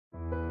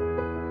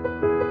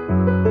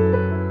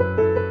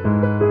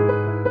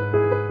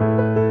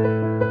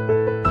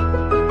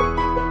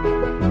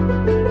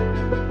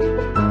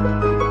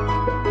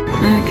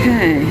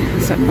Okay,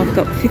 so I've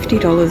got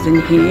 $50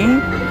 in here,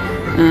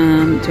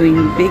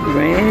 doing Big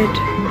Red.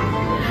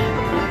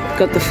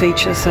 Got the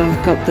feature, so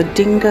I've got the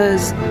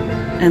dingoes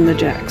and the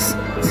jacks.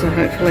 So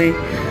hopefully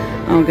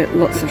I'll get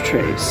lots of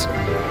trees.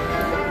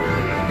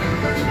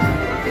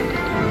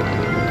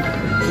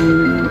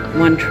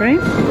 One tree,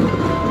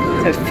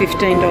 so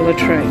 $15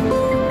 tree.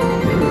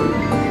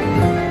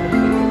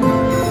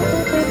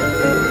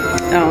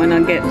 Oh, and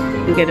I'll get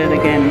it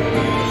again.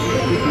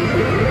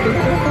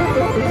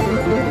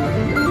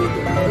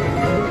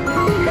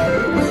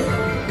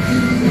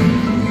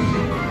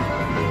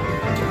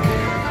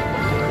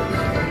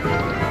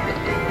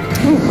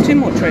 Oh, 2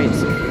 more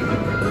trees.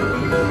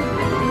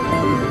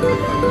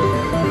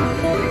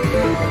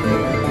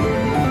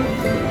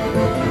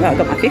 Well, I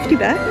got my 50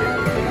 back.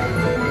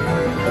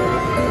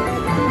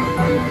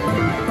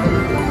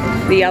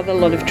 The other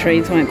lot of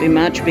trees won't be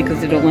much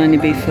because it'll only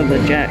be for the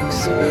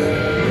jacks.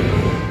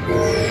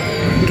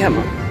 Come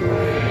on,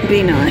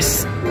 be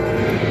nice.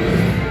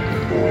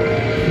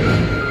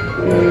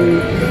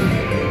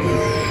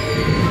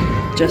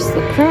 Just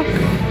the croc.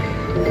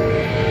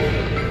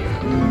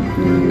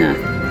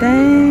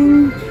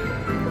 Nothing.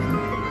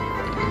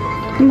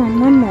 Come on,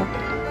 one more.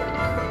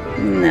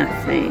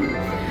 Nothing.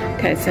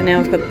 Okay, so now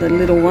I've got the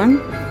little one.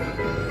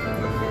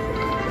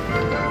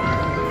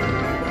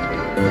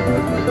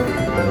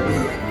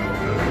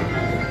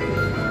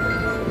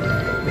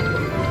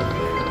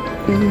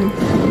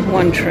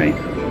 One tree.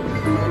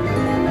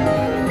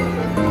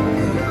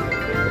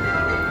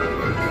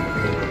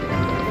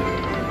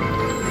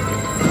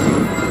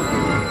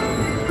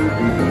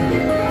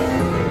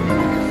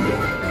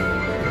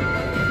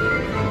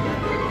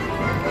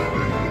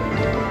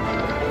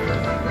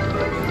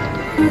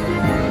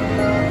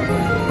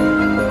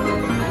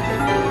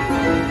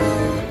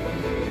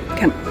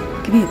 Come,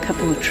 give me a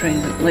couple of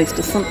trees at least,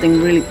 or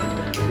something really...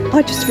 Oh,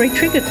 I just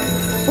re-triggered.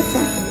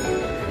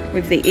 Awesome.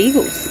 With the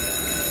eagles.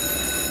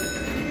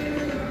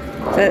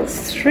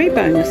 That's 3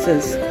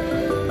 bonuses.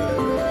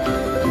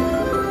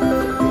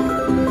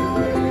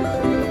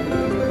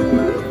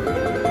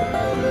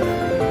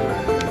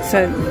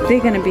 So they're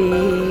going to be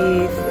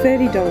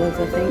 $30,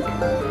 I think.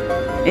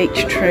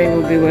 Each tree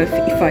will be worth,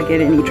 if I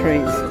get any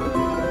trees.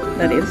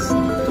 That is.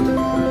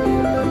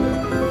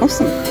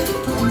 Awesome.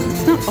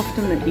 It's not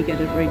often that you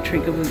get a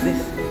re-trigger with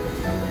this.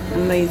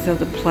 And these are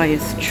the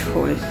player's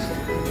choice.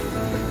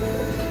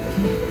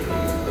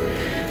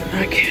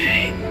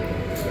 Okay.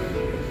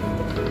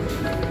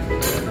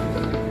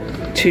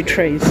 2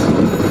 trees.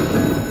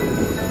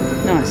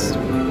 Nice.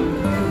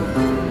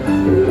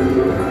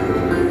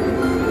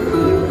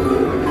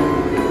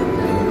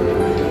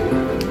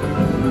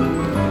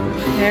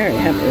 Very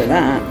happy with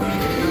that.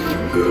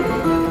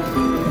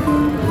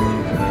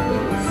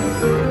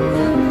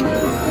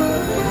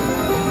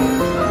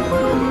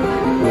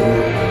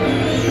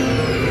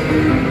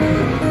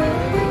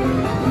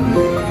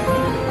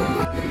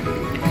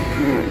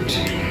 Right.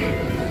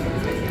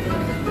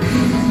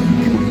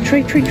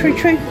 Tree.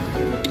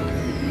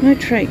 No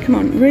tree, come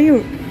on,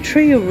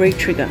 tree or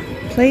re-trigger,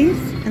 please,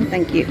 and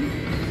thank you.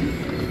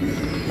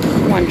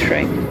 1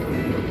 tree.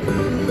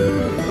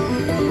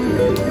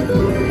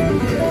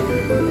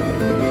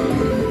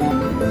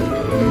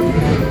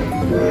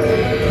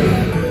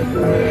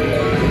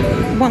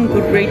 One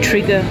good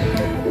re-trigger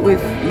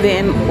with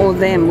them or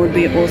them would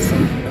be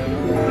awesome.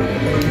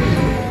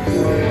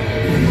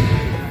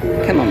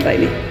 Come on,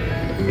 baby.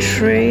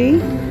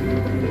 Tree.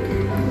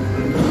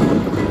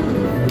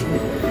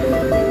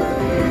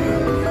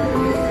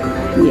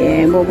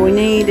 Yeah, well, we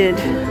needed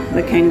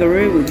the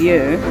kangaroo with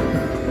you.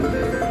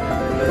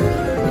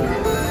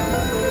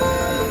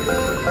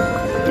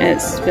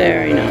 It's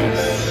very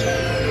nice.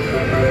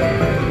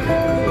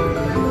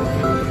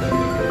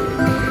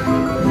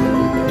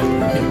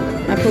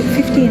 I put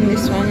 50 in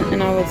this one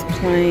and I was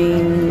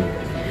playing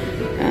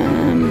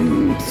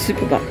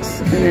Super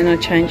Bucks, and then I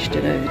changed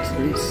it over to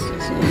this.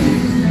 So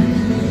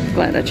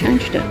glad I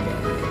changed it.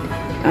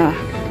 Ah,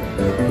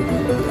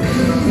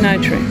 no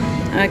tree.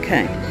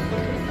 Okay.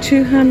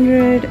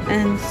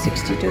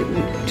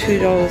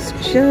 $262,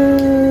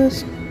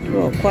 just,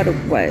 well, quite a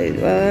way,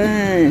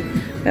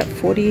 about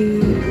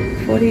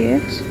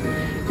 40x,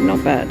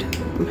 not bad,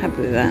 I'm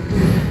happy with that.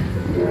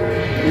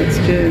 Let's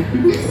do,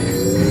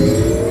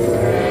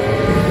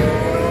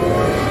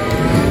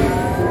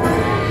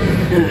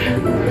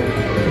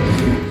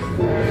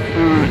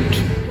 alright,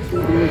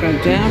 we'll go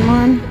down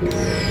one,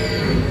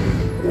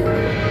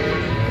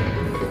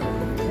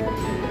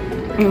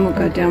 and we'll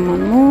go down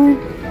one more.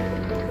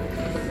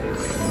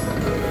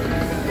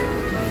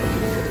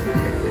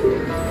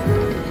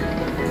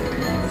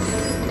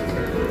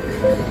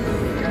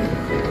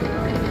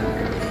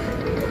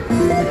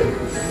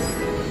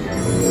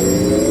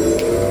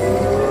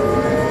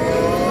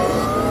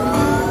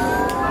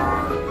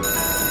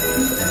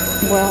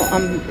 Well,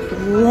 I'm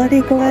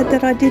bloody glad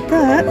that I did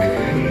that.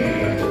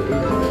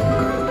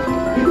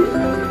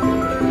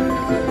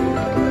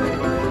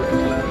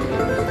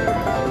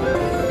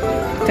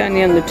 It's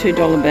only on the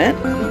 $2 bet,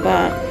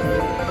 but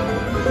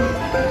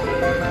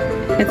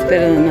It's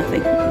better than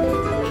nothing.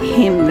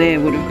 Him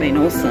there would have been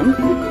awesome.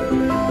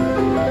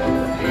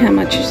 How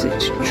much is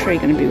this tree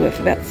going to be worth?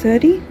 About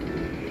 30?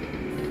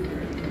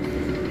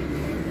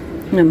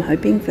 I'm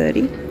hoping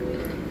 30.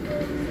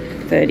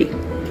 30.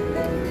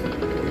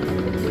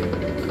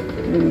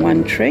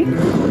 One tree.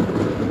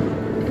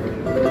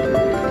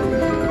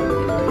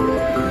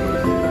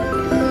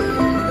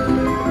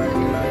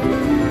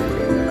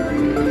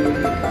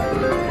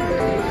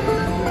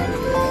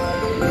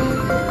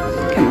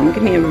 Come on,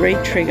 give me a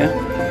re-trigger.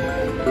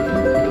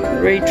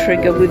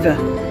 Re-trigger with a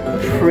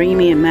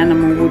premium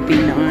animal would be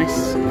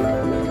nice.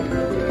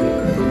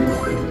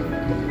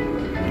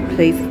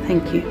 Please,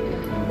 thank you.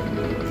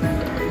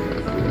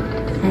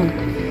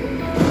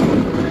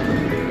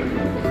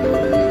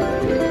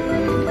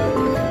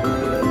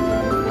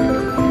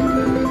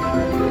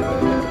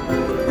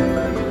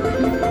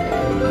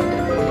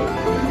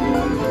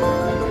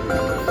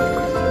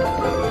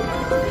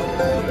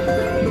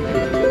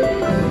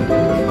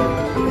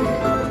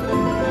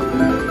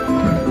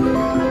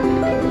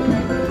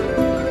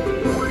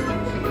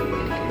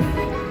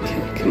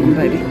 Come on,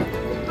 baby.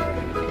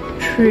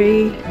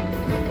 Tree.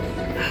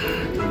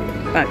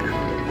 Bugger.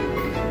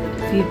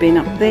 If you'd been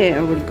up there,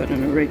 I would have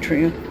gotten a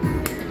re-trigger.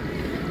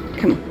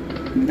 Come on.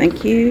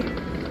 Thank you.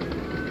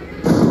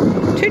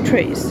 2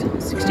 trees.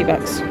 60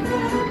 bucks.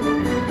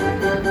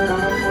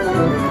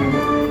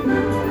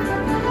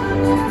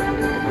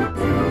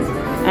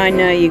 I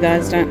know you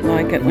guys don't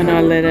like it when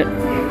I let it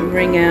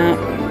ring out,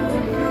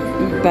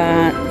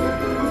 but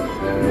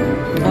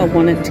I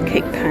wanted to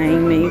keep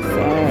paying me,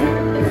 so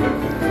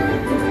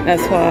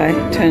that's why I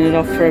turn it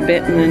off for a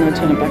bit and then I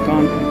turn it back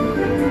on.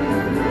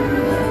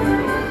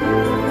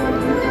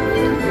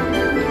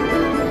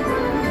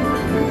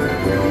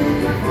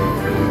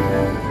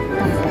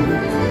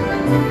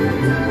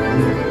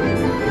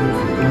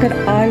 But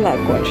I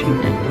like watching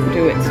it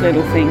do its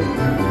little thing.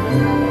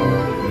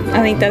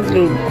 I think those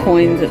little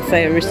coins that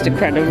say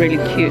aristocrat are really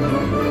cute.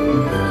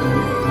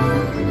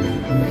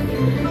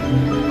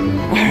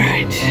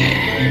 Alright,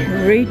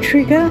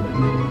 re-trigger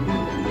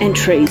and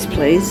trees,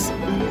 please.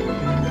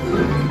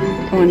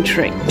 1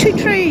 tree. 2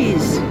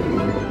 trees!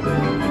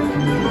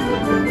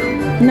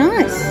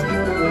 Nice!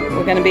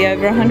 We're going to be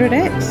over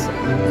 100x.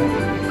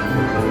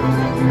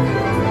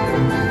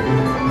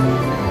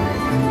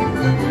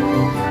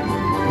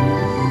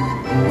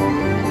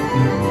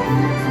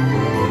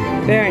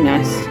 Very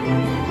nice.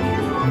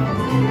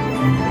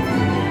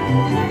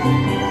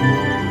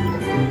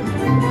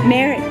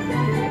 Mary.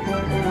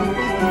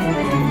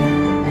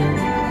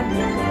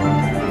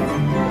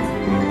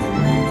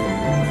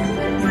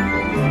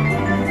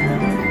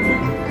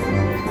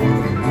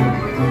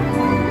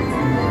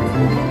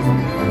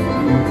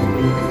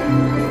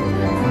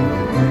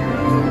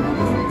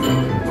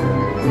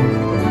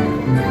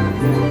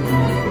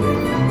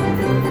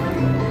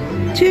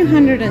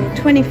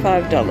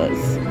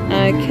 $225.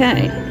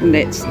 Okay,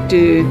 let's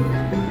do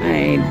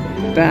a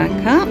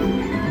backup.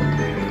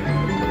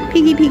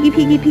 Piggy, piggy,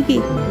 piggy,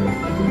 piggy.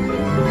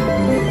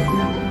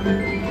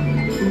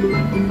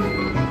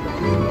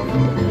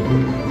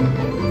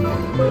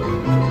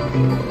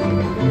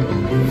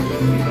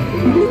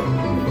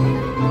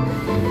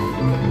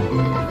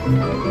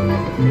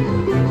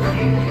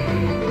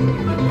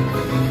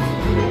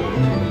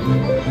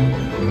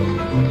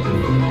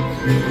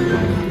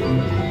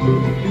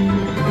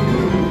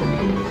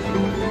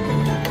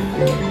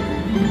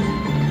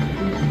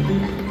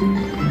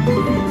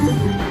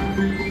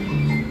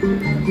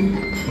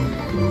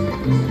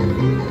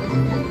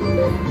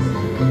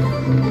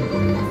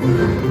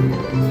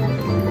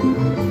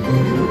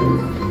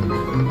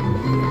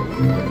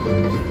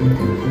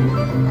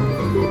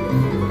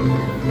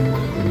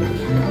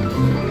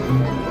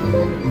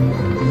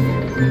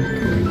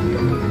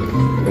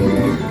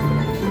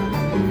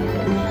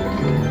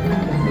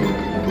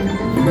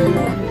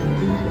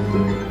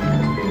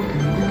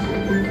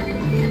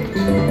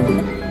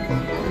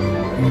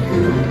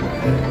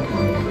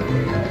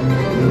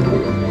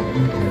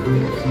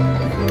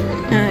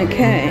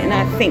 Okay, and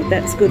I think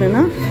that's good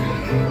enough.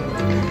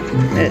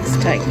 Let's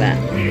take that.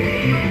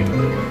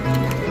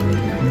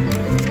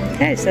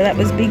 Okay, so that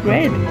was Big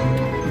Red.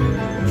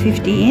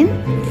 50 in,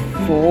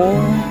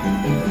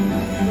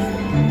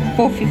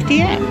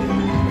 450 out.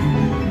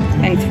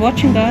 Thanks for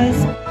watching,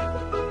 guys.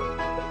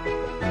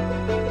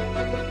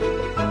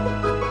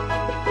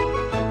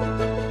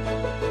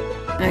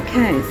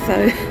 Okay,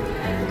 so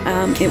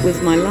it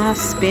was my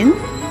last spin,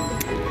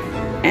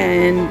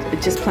 and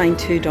just playing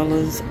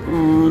 $2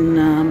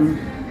 on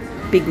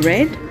Big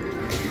Red,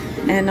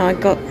 and I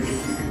got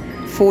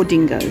 4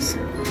 dingoes,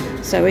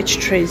 so each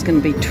tree is going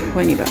to be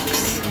 20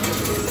 bucks.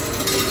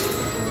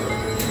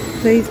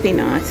 Please be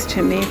nice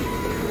to me.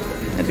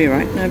 That'd be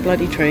right, no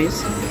bloody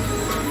trees.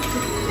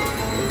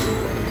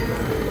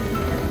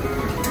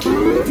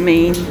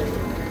 Mean.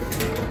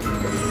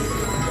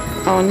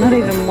 Oh, not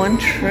even 1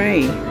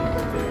 tree.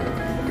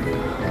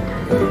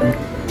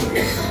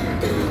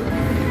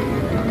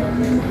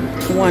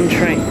 One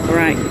tree,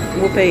 great,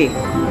 whoopee.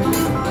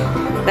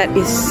 That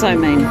is so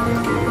mean.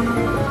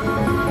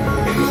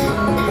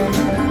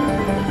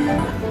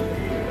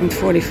 and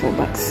 44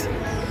 bucks.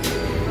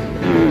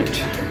 Alright.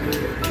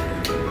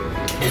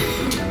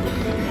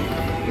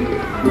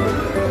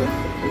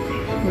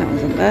 That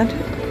wasn't bad.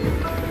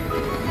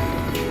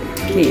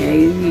 Yeah,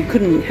 you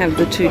couldn't have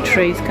the two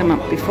trees come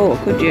up before,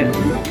 could you?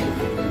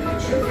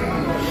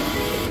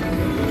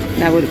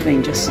 That would have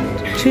been just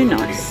too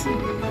nice.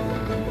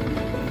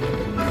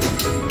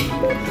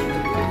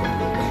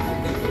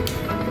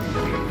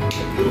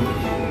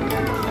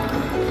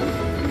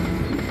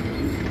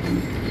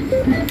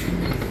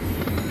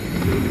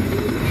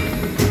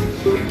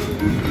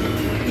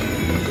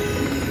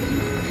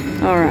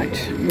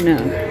 Alright, no.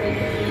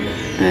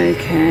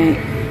 Okay,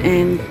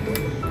 and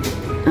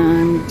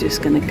I'm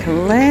just going to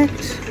collect.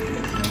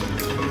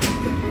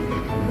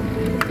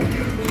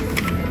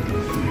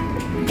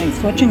 Thanks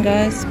for watching,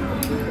 guys.